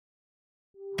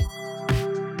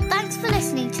for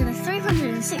listening to the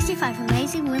 365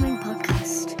 Amazing Women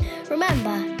podcast.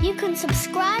 Remember, you can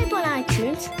subscribe on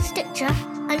iTunes, Stitcher,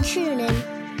 and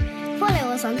TuneIn.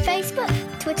 Follow us on Facebook,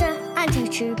 Twitter, and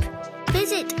YouTube.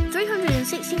 Visit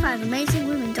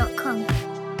 365amazingwomen.com.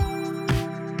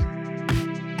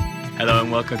 Hello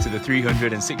and welcome to the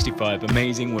 365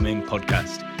 Amazing Women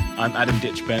podcast. I'm Adam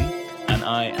Ditchburn and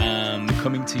I am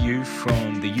coming to you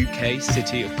from the UK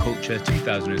City of Culture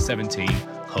 2017,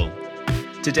 Hull.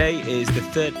 Today is the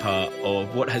third part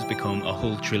of what has become a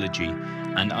Hull trilogy,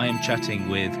 and I am chatting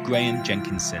with Graham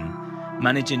Jenkinson,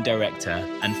 Managing Director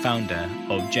and founder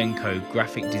of Jenko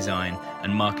graphic design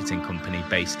and marketing company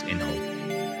based in Hull.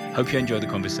 Hope you enjoy the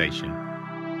conversation.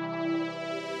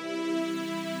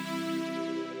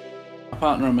 My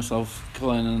partner and myself,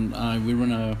 Colin, and I, we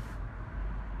run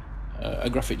a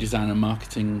graphic design and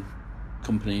marketing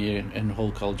company in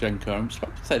Hull called Jenko. I'm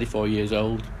about 34 years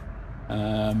old.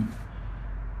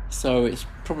 So it's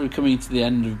probably coming to the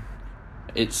end of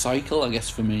its cycle, I guess,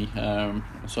 for me.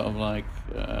 Sort of like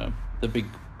the big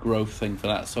growth thing for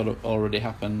that sort of already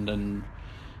happened, and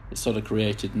it's sort of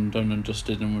created and done and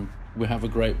dusted, and we have a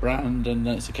great brand, and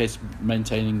then it's a case of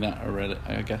maintaining that already,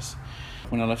 I guess.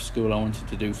 When I left school, I wanted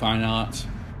to do fine art,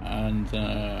 and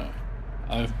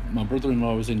my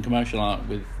brother-in-law was in commercial art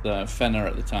with Fenner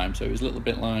at the time, so it was a little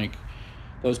bit like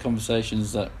those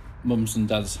conversations that mums and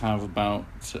dads have about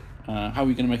how are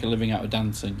you going to make a living out of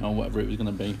dancing or whatever it was going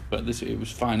to be. But it was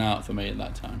fine art for me at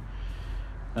that time.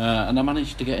 And I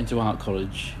managed to get into art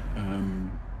college.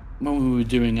 When we were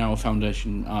doing our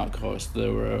foundation art course,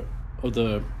 there were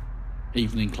other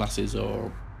evening classes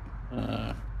or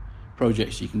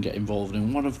projects you can get involved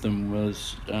in. One of them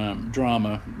was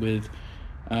drama with...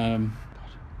 I'm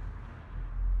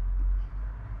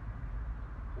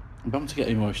bound to get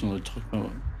emotional and talk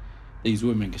about these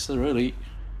women because they really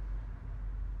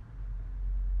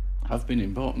have been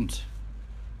important.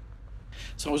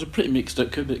 So I was a pretty mixed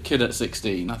up kid at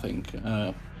 16, I think,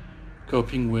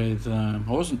 coping with... I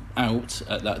wasn't out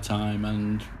at that time,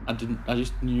 and I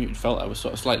just knew it felt I was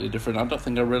sort of slightly different. I don't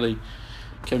think I really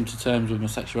came to terms with my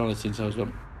sexuality until I was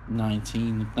about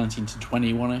 19 to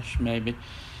 21ish, maybe.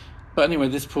 But anyway,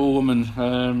 this poor woman,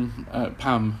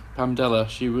 Pam Dellar,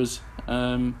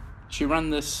 she ran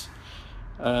this...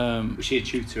 Was she a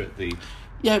tutor at the...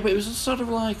 Yeah, but it was sort of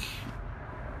like...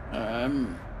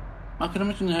 I can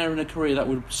imagine her in a career that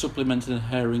would supplement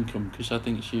her income, because I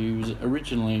think she was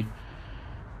originally...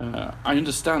 I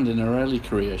understand in her early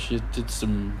career she did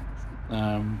some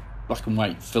black and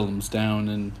white films down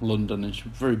in London, and she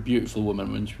was a very beautiful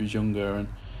woman when she was younger.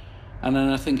 And then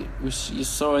I think you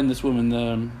saw in this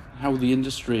woman how the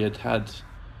industry had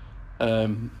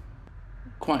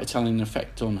quite a telling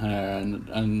effect on her,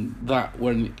 and that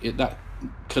that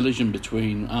collision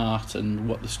between art and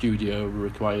what the studio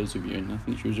requires of you, and I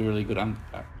think she was a really good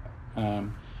sort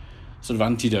of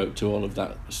antidote to all of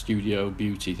that studio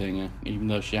beauty thing, even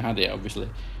though she had it obviously,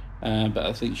 but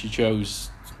I think she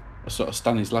chose a sort of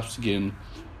Stanislavskian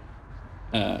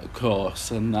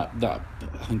course, and that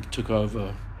I think took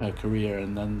over her career,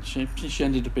 and then she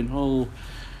ended up in Hull.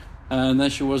 And then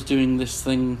she was doing this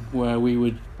thing where we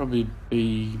would probably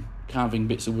be carving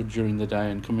bits of wood during the day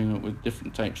and coming up with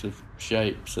different types of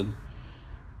shapes and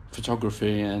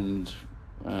photography, and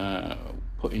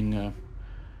putting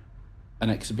an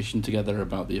exhibition together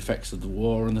about the effects of the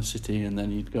war on the city. And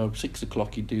then you'd go 6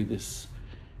 o'clock, you'd do this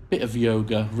bit of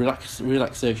yoga,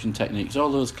 relaxation techniques, all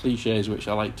those cliches which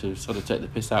I like to sort of take the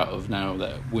piss out of now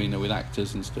that we know with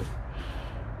actors and stuff.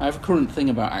 I have a current thing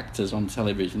about actors on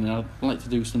television, and I'd like to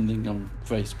do something on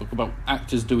Facebook about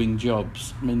actors doing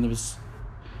jobs. I mean, there was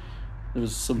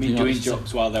something... You mean doing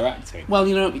jobs while they're acting? Well,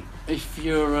 you know, if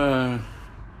your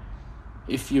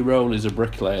role is a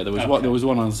bricklayer, there was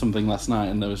one on something last night,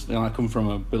 and I come from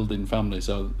a building family,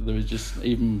 so there was just...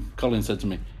 Even Colin said to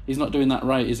me, he's not doing that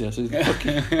right, is he? I said,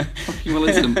 fucking well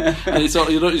isn't. And it's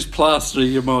you don't just plaster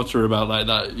your mortar about like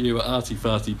that, you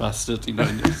arty-farty bastard, you know,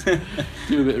 and just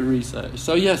do a bit of research.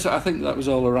 So yes, I think that was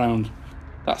all around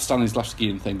that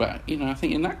Stanislavskian thing, but, you know, I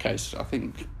think in that case, I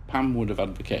think Pam would have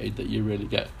advocated that you really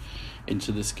get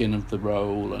into the skin of the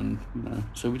role, and, you know,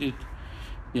 so we did...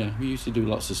 Yeah, we used to do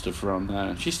lots of stuff around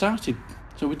there. She started...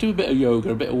 So we'd do a bit of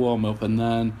yoga, a bit of warm-up, and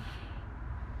then...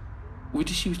 We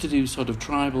just used to do sort of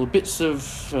bits of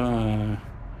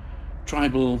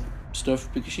tribal stuff,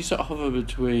 because she sort of hovered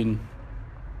between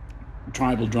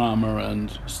tribal drama and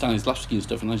Stanislavski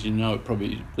stuff, and as you know,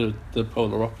 probably the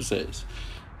polar opposites.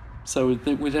 So we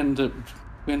ended up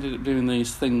doing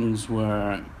these things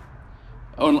where...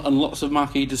 And lots of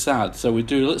Marquis de Sade. So we'd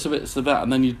do lots of bits of that,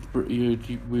 and then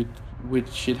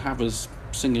she'd have us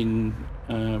singing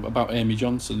about Amy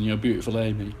Johnson, Beautiful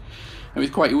Amy. It was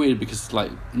quite weird because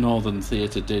like Northern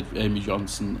Theatre did Amy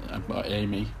Johnson about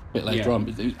Amy a bit later on,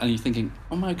 and you're thinking,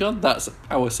 oh my God, that's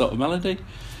our sort of melody.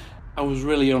 I was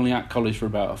really only at college for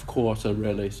about a quarter,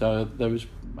 really, so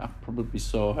I probably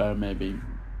saw her maybe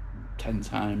 10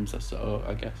 times or so,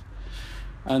 I guess.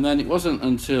 And then it wasn't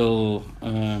until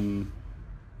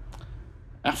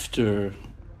after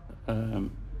I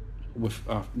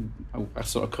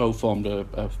sort of co-formed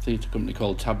a theatre company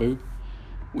called Taboo,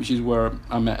 which is where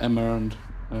I met Emma, and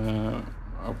I'm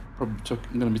going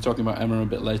to be talking about Emma a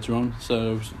bit later on.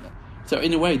 So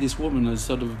in a way, this woman has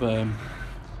sort of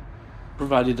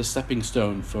provided a stepping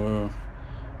stone for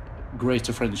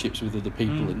greater friendships with other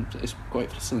people, and it's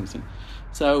quite fascinating.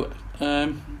 So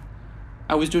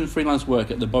I was doing freelance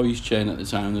work at the Boys chain at the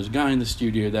time. There's a guy in the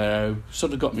studio there who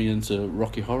sort of got me into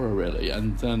Rocky Horror, really,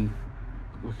 and then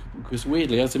because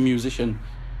weirdly, as a musician,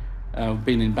 I've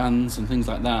been in bands and things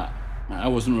like that. I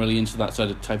wasn't really into that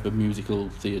sort of type of musical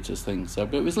theatres thing. So,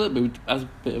 but it was a little bit as a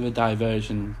bit of a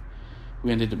diversion.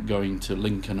 We ended up going to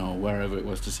Lincoln or wherever it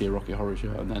was to see a Rocky Horror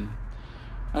show, and then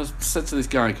I said to this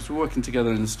guy, because we're working together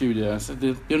in the studio, I said,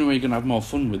 the only way you're going to have more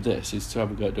fun with this is to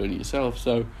have a go at doing it yourself.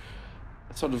 So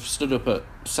I sort of stood up at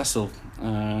Cecil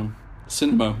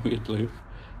Cinema, weirdly,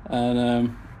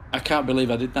 and I can't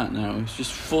believe I did that now. It's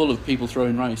just full of people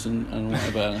throwing rice and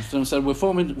whatever. So I said, we're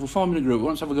forming a group, we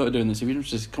want to have a go at doing this. If you're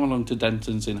interested, come along to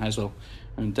Denton's in Hessel.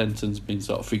 And Denton's been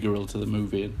sort of figural to the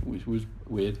movie, which was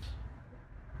weird.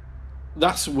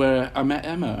 That's where I met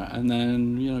Emma, and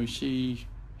then,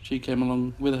 she came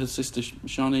along with her sister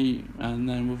Shawnee, and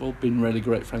then we've all been really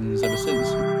great friends ever since.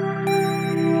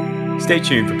 Stay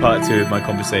tuned for part 2 of my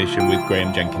conversation with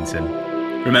Graham Jenkinson.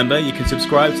 Remember, you can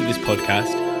subscribe to this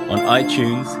podcast on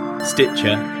iTunes,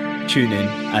 Stitcher, TuneIn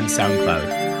and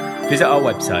SoundCloud. Visit our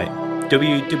website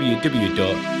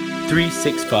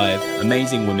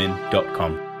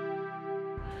www.365amazingwomen.com.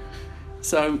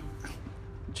 So,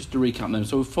 just to recap them,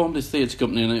 so we formed this theatre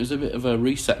company, and it was a bit of a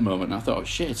reset moment. I thought, oh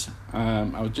shit,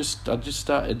 I just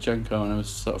started Jenko, and I was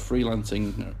sort of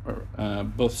freelancing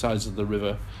both sides of the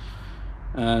river,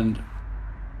 and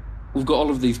we've got all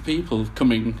of these people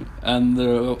coming, and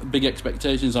there are big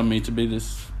expectations on me to be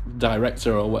this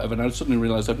director or whatever, and I suddenly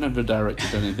realised I've never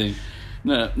directed anything.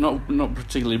 No, not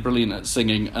particularly brilliant at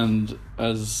singing, and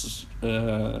as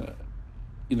Emma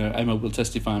will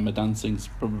testify, my dancing's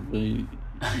probably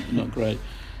not great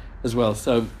as well.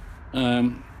 So,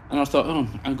 and I thought,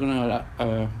 I'm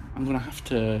gonna have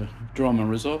to draw my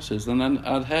resources. And then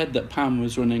I'd heard that Pam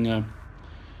was running an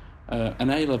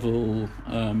A-level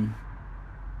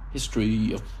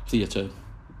history of theatre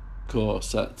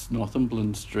course at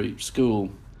Northumberland Street School.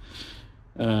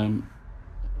 So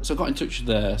I got in touch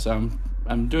there. So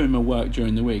I'm doing my work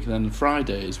during the week, and then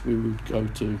Fridays we would go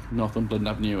to Northumberland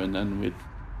Avenue, and then we'd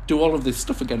do all of this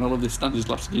stuff again, all of this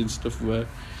Stanislavski and stuff, where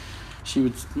she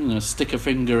would, stick a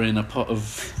finger in a pot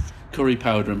of curry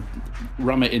powder and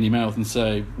ram it in your mouth and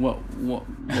say, what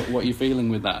are you feeling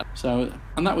with that? So,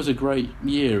 and that was a great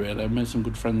year, really. I made some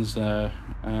good friends there,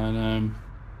 and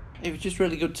it was just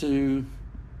really good to.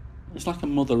 It's like a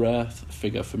Mother Earth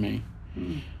figure for me,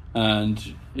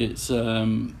 and it's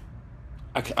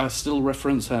I still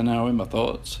reference her now in my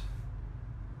thoughts.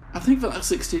 I think that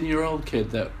 16-year-old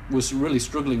kid that was really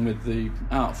struggling with the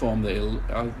art form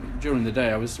during the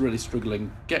day, I was really struggling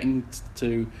getting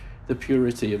to the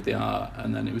purity of the art,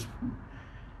 and then it was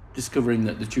discovering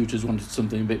that the tutors wanted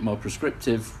something a bit more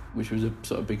prescriptive, which was a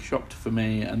sort of big shock for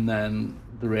me, and then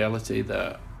the reality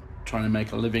that trying to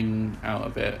make a living out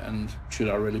of it, and should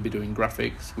I really be doing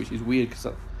graphics, which is weird because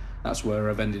that's where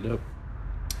I've ended up.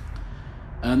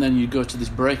 And then you go to this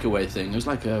breakaway thing. It was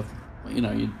like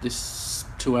this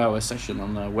 2-hour session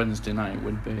on a Wednesday night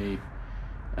would be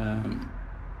a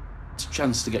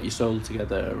chance to get your soul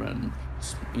together, and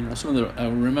some of I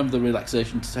remember the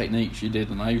relaxation techniques you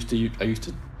did, and I used to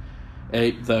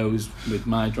ape those with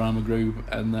my drama group,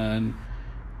 and then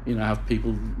have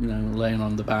people laying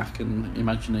on the back and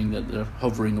imagining that they're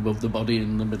hovering above the body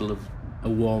in the middle of a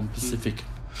warm Pacific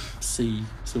sea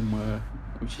somewhere,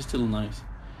 which is still nice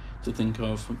to think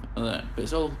of. But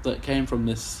it's all that came from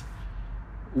this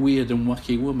weird and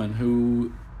wacky woman who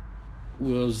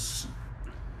was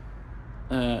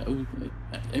who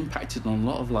impacted on a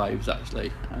lot of lives,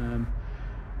 actually.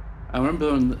 I remember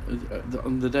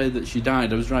on the day that she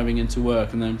died, I was driving into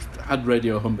work and then had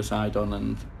Radio Humberside on,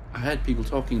 and I heard people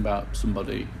talking about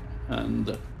somebody,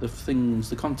 and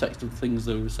the context of the things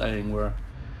they were saying were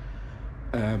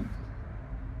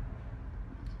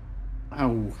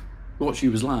what she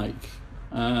was like,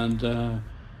 and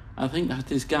I think I had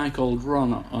this guy called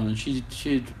Ron on, and she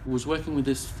was working with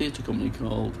this theatre company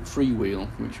called Freewheel,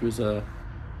 which was a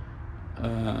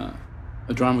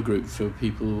drama group for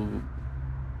people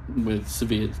with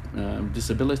severe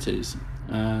disabilities,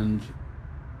 and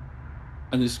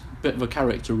this bit of a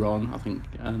character, Ron, I think,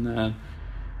 and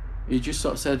he just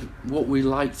sort of said what we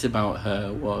liked about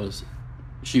her was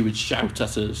she would shout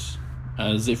at us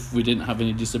as if we didn't have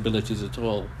any disabilities at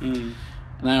all.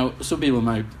 Now, some people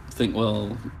might think,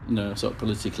 well, sort of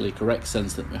politically correct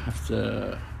sense that we have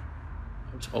to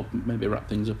or maybe wrap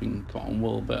things up in cotton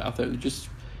wool, but I thought it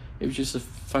was just a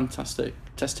fantastic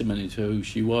testimony to who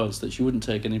she was, that she wouldn't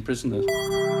take any prisoners.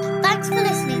 Thanks for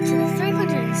listening to the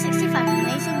 365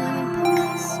 Amazing Women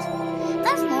podcast.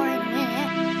 There's more in a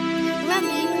minute.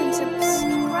 Remember, you can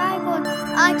subscribe on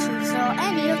iTunes or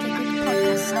any other good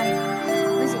podcast site.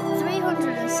 Visit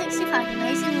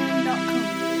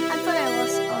 365amazingwomen.com and follow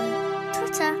us on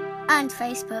Twitter and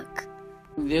Facebook.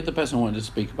 The other person I wanted to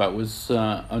speak about was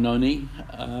Anohni,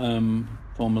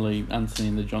 formerly Anthony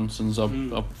and the Johnsons of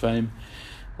fame,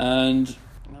 and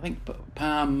I think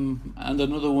Pam and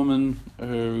another woman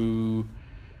who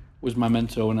was my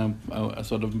mentor when I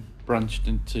sort of branched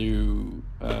into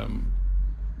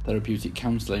therapeutic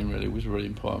counselling. Really was really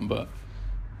important, but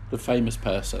the famous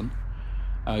person,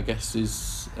 I guess,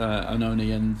 is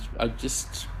Anohni, and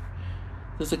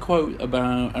there's a quote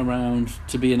around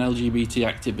to be an LGBT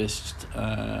activist,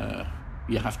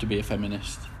 you have to be a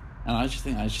feminist, and I just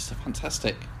think that's just a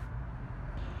fantastic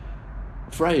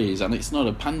phrase, and it's not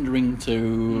a pandering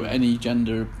to any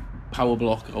gender power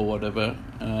block or whatever,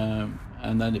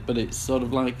 but it's sort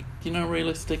of like,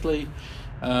 realistically,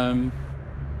 the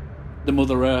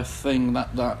Mother Earth thing,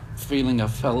 that feeling I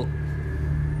felt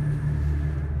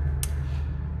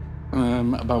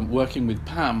about working with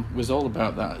Pam was all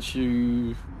about that.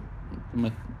 She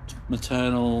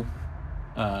maternal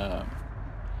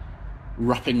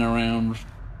wrapping around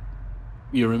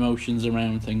your emotions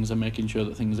around things and making sure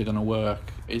that things are going to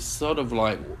work. It's sort of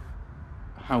like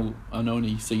how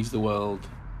Anohni sees the world,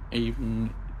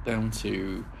 even down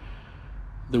to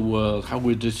the world, how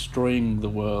we're destroying the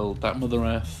world. That Mother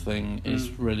Earth thing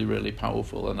is really, really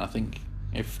powerful, and I think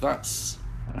if that's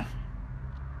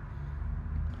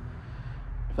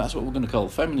what we're going to call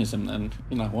feminism, then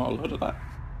what a load of that.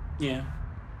 Yeah.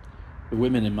 The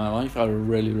women in my life are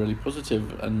really, really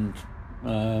positive, and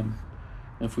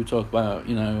if we talk about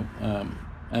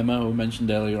Emma, who mentioned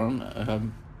earlier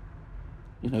on,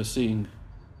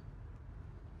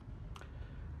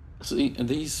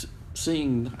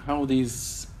 seeing how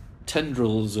these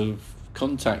tendrils of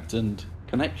contact and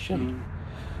connection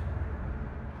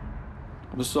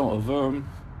was sort of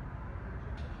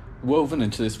woven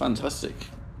into this fantastic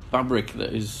fabric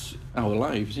that is our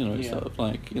lives. It's sort of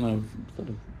like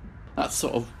that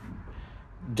sort of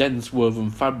dense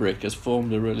woven fabric has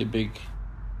formed a really big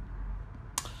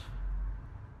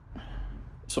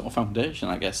sort of foundation,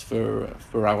 I guess, for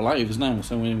our lives now.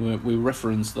 So we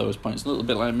reference those points a little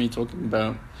bit like me talking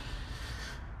about.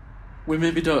 We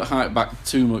maybe don't hark back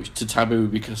too much to Taboo,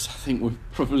 because I think we're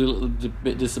probably a little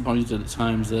bit disappointed at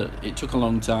times that it took a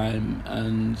long time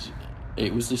and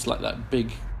it was just like that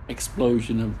big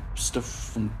explosion of stuff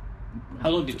from.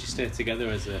 How long did you stay together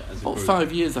as a about group?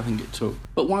 5 years, I think it took.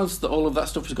 But whilst all of that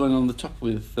stuff was going on the top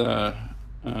with the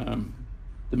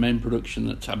main production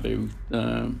at Taboo,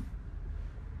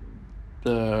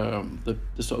 the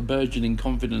sort of burgeoning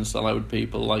confidence allowed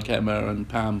people like Emma and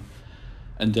Pam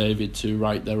and David to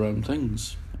write their own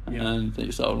things. Yeah. And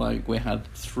it's sort of like we had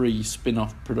 3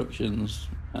 spin-off productions.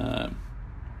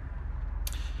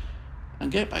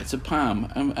 And get back to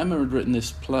Pam. Emma had written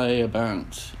this play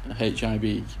about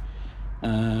HIV,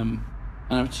 and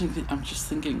I'm just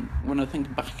thinking, when I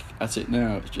think back at it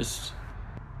now, it's just,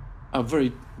 I'm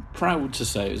very proud to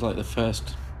say it was like the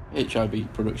first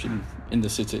HIV production in the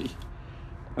city.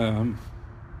 Or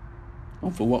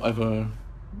for whatever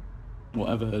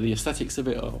the aesthetics of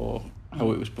it, or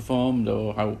how it was performed,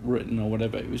 or how written, or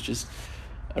whatever, it was just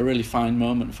a really fine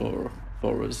moment for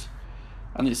us,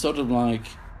 and it's sort of like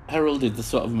heralded the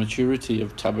sort of maturity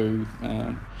of Taboo.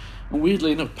 And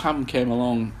weirdly enough, Pam came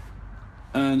along,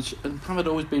 and Pam had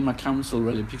always been my counsel,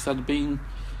 really, because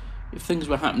if things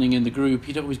were happening in the group,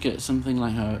 he'd always get something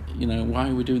like, why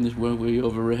are we doing this? Were we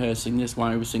over-rehearsing this?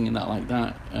 Why are we singing that like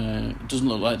that? It doesn't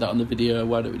look like that on the video.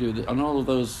 Why don't we do that? And all of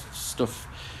those stuff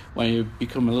where you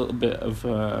become a little bit of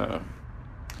a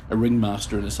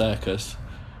ringmaster in a circus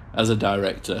as a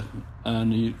director,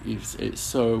 and it's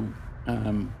so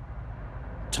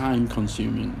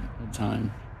time-consuming at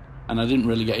time. And I didn't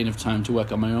really get enough time to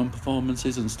work on my own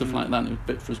performances and stuff like that, and it was a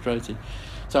bit frustrating.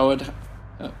 So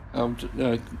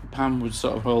Pam would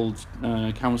sort of hold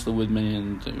counsel with me,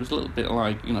 and it was a little bit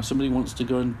like, somebody wants to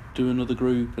go and do another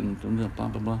group and blah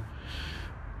blah blah.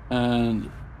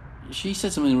 And she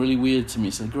said something really weird to me.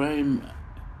 She said, "Graham,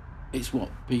 it's what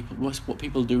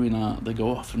people do in art. They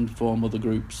go off and form other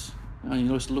groups. And you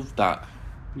just love that.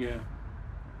 Yeah.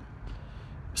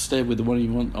 Stay with the one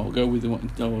you want, or go with the one,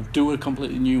 or do a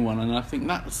completely new one." And I think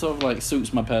that sort of like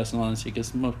suits my personality,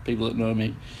 because most people that know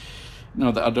me know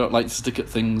that I don't like to stick at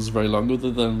things very long, other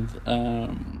than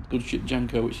good ship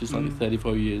Jenko, which is like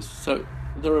 34 years. So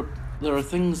there are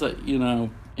things that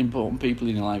important people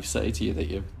in your life say to you that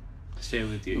you stay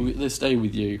with you. They stay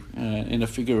with you in a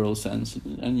figural sense,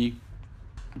 and you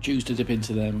choose to dip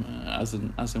into them as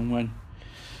and when.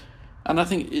 And I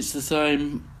think it's the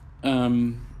same.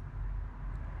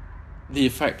 The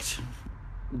effect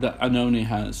that Anohni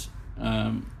has.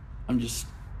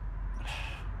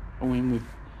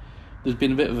 There's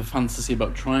been a bit of a fantasy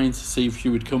about trying to see if she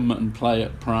would come and play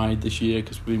at Pride this year,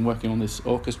 because we've been working on this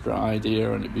orchestra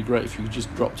idea, and it'd be great if you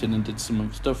just dropped in and did some of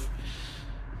the stuff.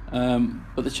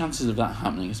 But the chances of that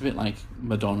happening is a bit like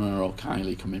Madonna or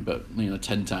Kylie coming, but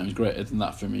 10 times greater than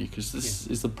that for me, because this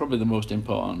is probably the most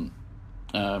important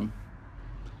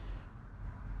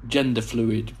gender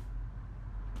fluid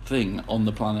thing on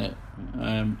the planet.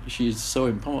 She is so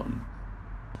important,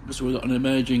 because we've got an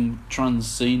emerging trans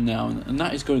scene now, and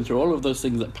that is going through all of those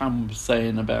things that Pam was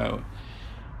saying about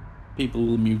people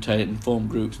will mutate and form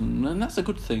groups, and that's a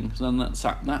good thing, and that's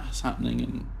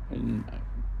happening in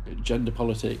gender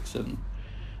politics and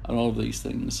all of these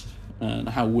things, and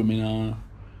how women are,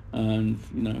 and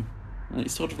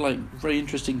it's sort of like a very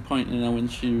interesting point when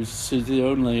she's the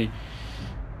only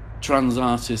trans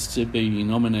artist to be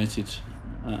nominated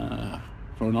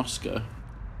for an Oscar,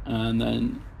 and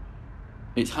then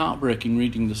it's heartbreaking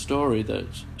reading the story that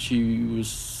she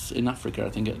was in Africa, I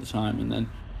think, at the time, and then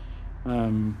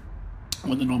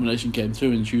when the nomination came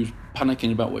through, and she was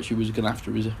panicking about what she was going to have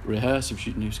to rehearse, if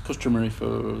she knew it's customary for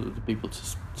the people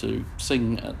to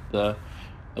sing at the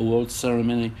awards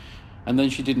ceremony, and then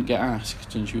she didn't get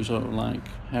asked, and she was sort of like,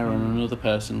 her and another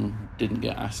person didn't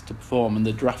get asked to perform, and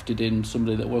they drafted in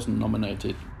somebody that wasn't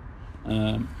nominated.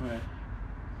 Right.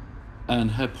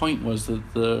 And her point was that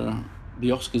the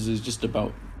Oscars is just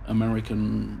about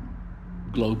American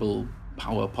global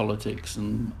power politics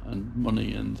and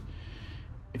money, and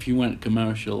if you went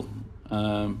commercial,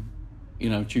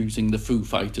 choosing the Foo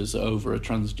Fighters over a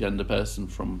transgender person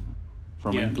from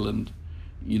England,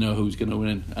 who's going to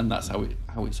win, and that's how it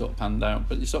sort of panned out.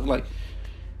 But it's sort of like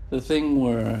the thing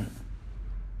where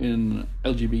in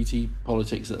LGBT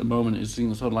politics at the moment is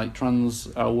sort of like trans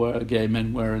are where gay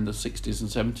men were in the 60s and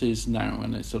 70s now,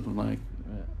 and it's sort of like,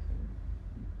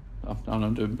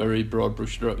 I'm doing very broad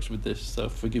brush strokes with this, so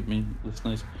forgive me,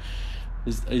 listeners.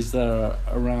 Is there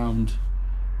around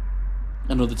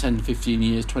another 10, 15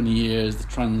 years, 20 years, the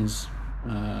trans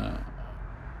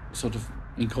sort of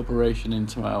incorporation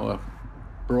into our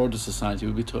broader society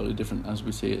will be totally different as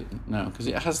we see it now, because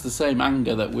it has the same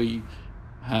anger that we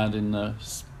had in the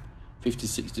 50s,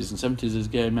 60s and 70s as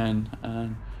gay men.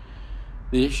 And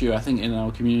the issue, I think, in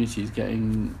our community is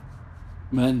getting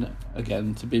men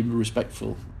again to be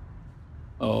respectful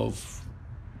of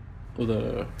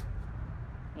other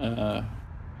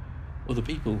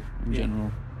people in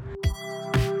general.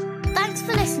 Thanks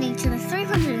for listening to the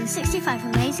 365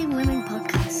 Amazing Women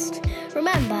podcast.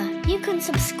 Remember, you can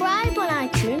subscribe on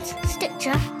iTunes,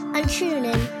 Stitcher and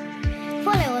TuneIn.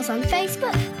 Follow us on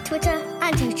Facebook, Twitter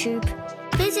and YouTube.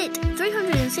 Visit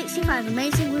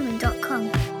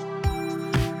 365amazingwomen.com.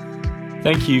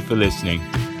 Thank you for listening,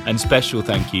 and special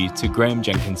thank you to Graham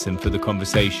Jenkinson for the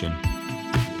conversation.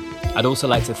 I'd also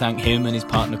like to thank him and his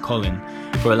partner Colin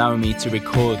for allowing me to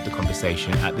record the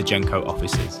conversation at the Jenko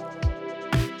offices.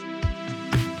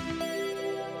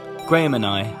 Graham and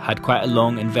I had quite a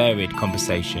long and varied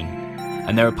conversation,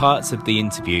 and there are parts of the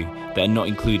interview that are not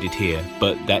included here,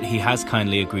 but that he has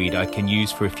kindly agreed I can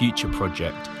use for a future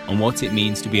project on what it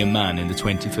means to be a man in the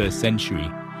 21st century.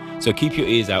 So keep your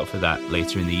ears out for that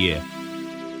later in the year.